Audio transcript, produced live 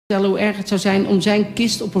Hoe erg het zou zijn om zijn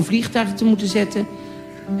kist op een vliegtuig te moeten zetten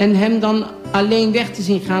en hem dan alleen weg te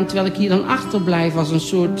zien gaan, terwijl ik hier dan achterblijf als een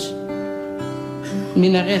soort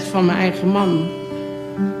minnares van mijn eigen man.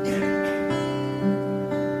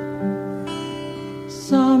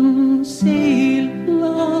 Some say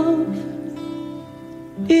love,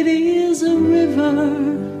 it is a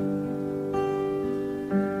river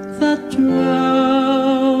that drowns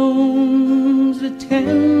the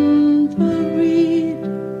tender reed.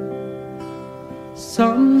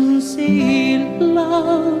 Some say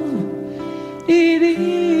love, it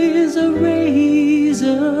is a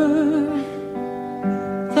razor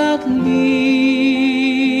that leaves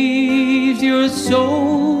your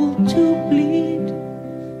soul to bleed.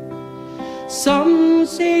 Some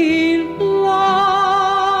say love,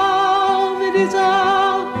 it is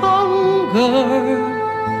a hunger,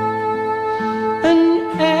 an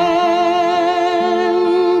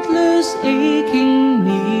endless aching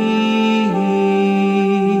need.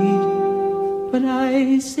 But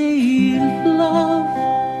I say love,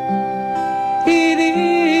 it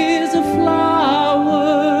is a flower,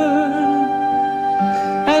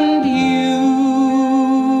 and you,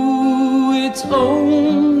 its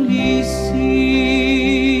only seed.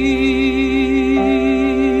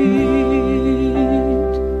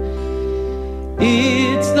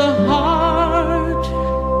 It's the heart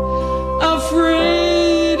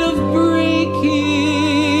afraid of breaking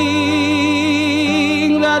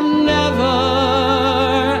that never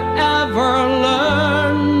ever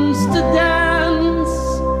learns to dance.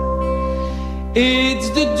 It's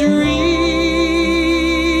the dream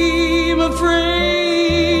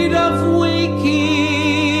afraid of waking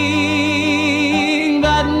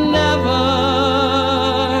that never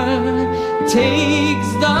takes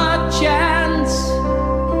the chance.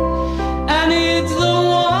 And it's the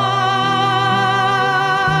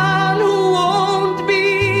one who won't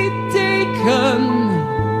be taken,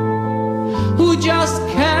 who just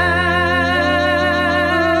cannot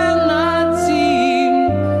seem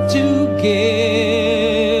to give.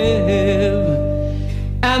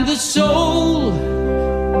 And the soul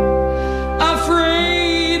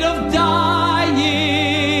afraid of dying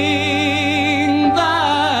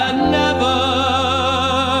that never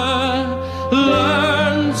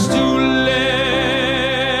learns to live.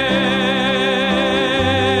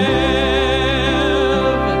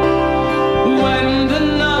 When the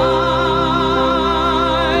night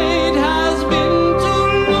has been too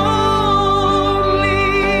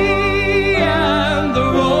lonely and the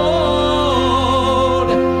road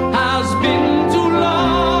has been too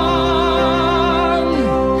long,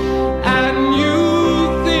 and you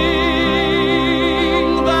think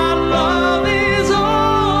that love is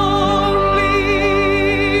only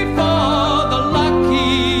for the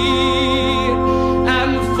lucky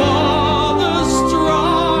and for the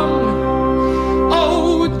strong,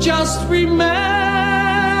 oh, just remember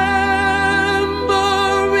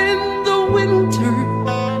in the winter,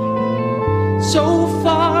 so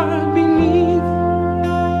far beneath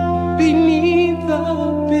the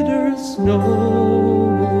bitter snow.